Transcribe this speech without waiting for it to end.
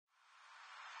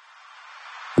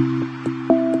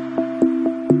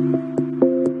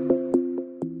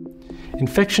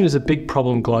Infection is a big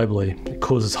problem globally. It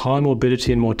causes high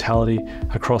morbidity and mortality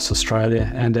across Australia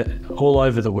and all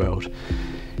over the world.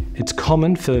 It's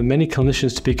common for many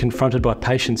clinicians to be confronted by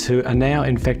patients who are now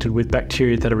infected with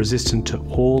bacteria that are resistant to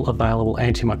all available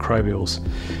antimicrobials.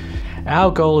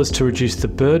 Our goal is to reduce the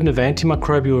burden of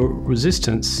antimicrobial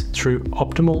resistance through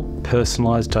optimal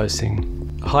personalised dosing.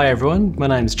 Hi everyone, my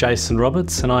name is Jason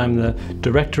Roberts and I am the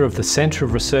Director of the Centre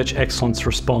of Research Excellence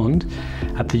Respond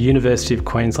at the University of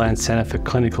Queensland Centre for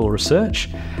Clinical Research.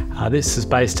 This is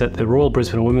based at the Royal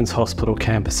Brisbane Women's Hospital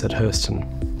campus at Hurston.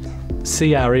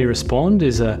 cre.respond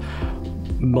is a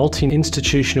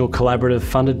multi-institutional collaborative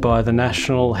funded by the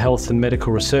National Health and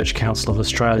Medical Research Council of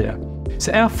Australia.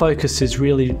 So our focus is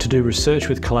really to do research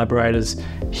with collaborators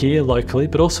here locally,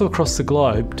 but also across the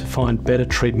globe to find better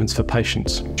treatments for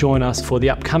patients. Join us for the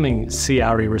upcoming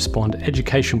cre.respond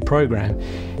education program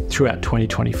throughout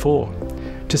 2024.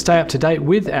 To stay up to date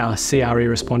with our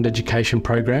cre.respond education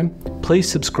program, please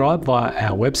subscribe via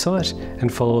our website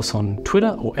and follow us on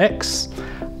Twitter or X,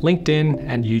 LinkedIn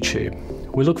and YouTube.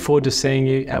 We look forward to seeing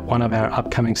you at one of our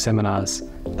upcoming seminars.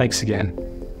 Thanks again.